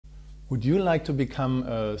Would you like to become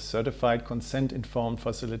a certified consent-informed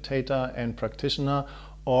facilitator and practitioner,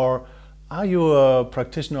 or are you a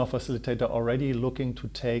practitioner or facilitator already looking to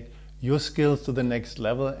take your skills to the next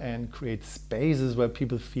level and create spaces where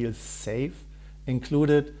people feel safe,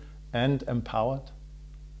 included and empowered?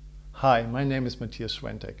 Hi, my name is Matthias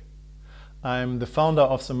Schwentek. I'm the founder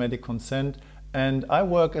of Somatic Consent and I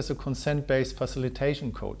work as a consent-based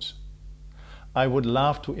facilitation coach. I would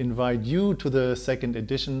love to invite you to the second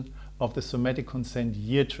edition of the Somatic Consent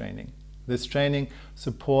Year Training. This training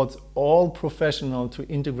supports all professionals to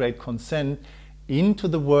integrate consent into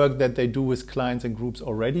the work that they do with clients and groups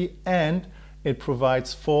already, and it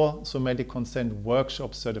provides 4 Somatic Consent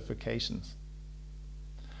workshop certifications.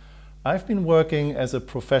 I've been working as a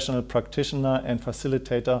professional practitioner and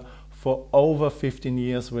facilitator for over 15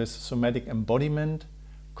 years with somatic embodiment,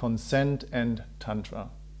 consent and tantra.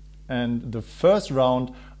 And the first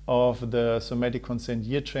round of the Somatic Consent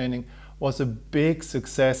Year Training was a big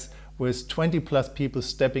success, with 20+ people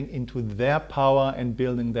stepping into their power and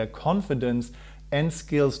building their confidence and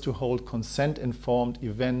skills to hold consent-informed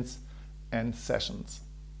events and sessions.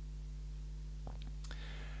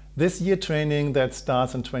 This year training that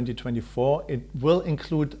starts in 2024, it will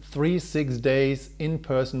include 3 6-day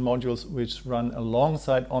in-person modules which run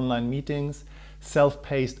alongside online meetings,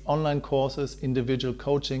 self-paced online courses, individual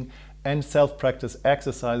coaching and self-practice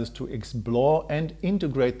exercises to explore and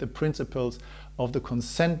integrate the principles of the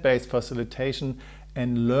consent-based facilitation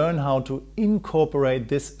and learn how to incorporate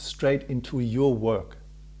this straight into your work.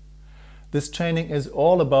 This training is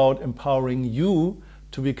all about empowering you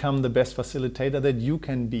to become the best facilitator that you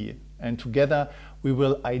can be. And together we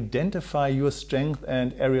will identify your strengths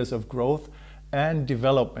and areas of growth and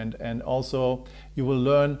development, and also you will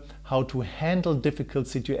learn how to handle difficult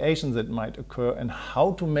situations that might occur and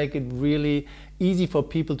how to make it really easy for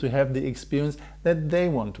people to have the experience that they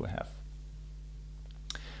want to have.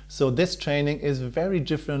 So this training is very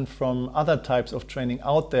different from other types of training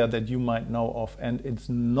out there that you might know of, and it's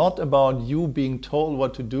not about you being told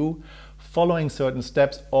what to do, following certain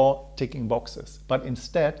steps or ticking boxes, but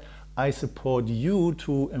instead I support you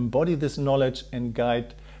to embody this knowledge and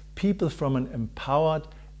guide people from an empowered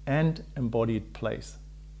and embodied place.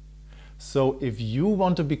 So if you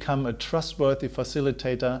want to become a trustworthy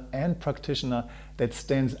facilitator and practitioner that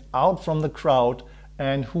stands out from the crowd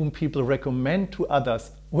and whom people recommend to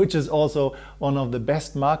others, which is also one of the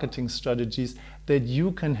best marketing strategies that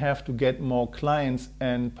you can have to get more clients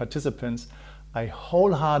and participants, I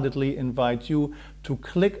wholeheartedly invite you to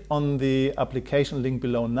click on the application link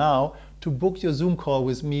below now to book your Zoom call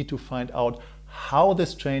with me to find out how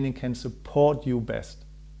this training can support you best.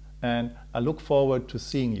 And I look forward to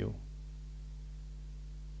seeing you.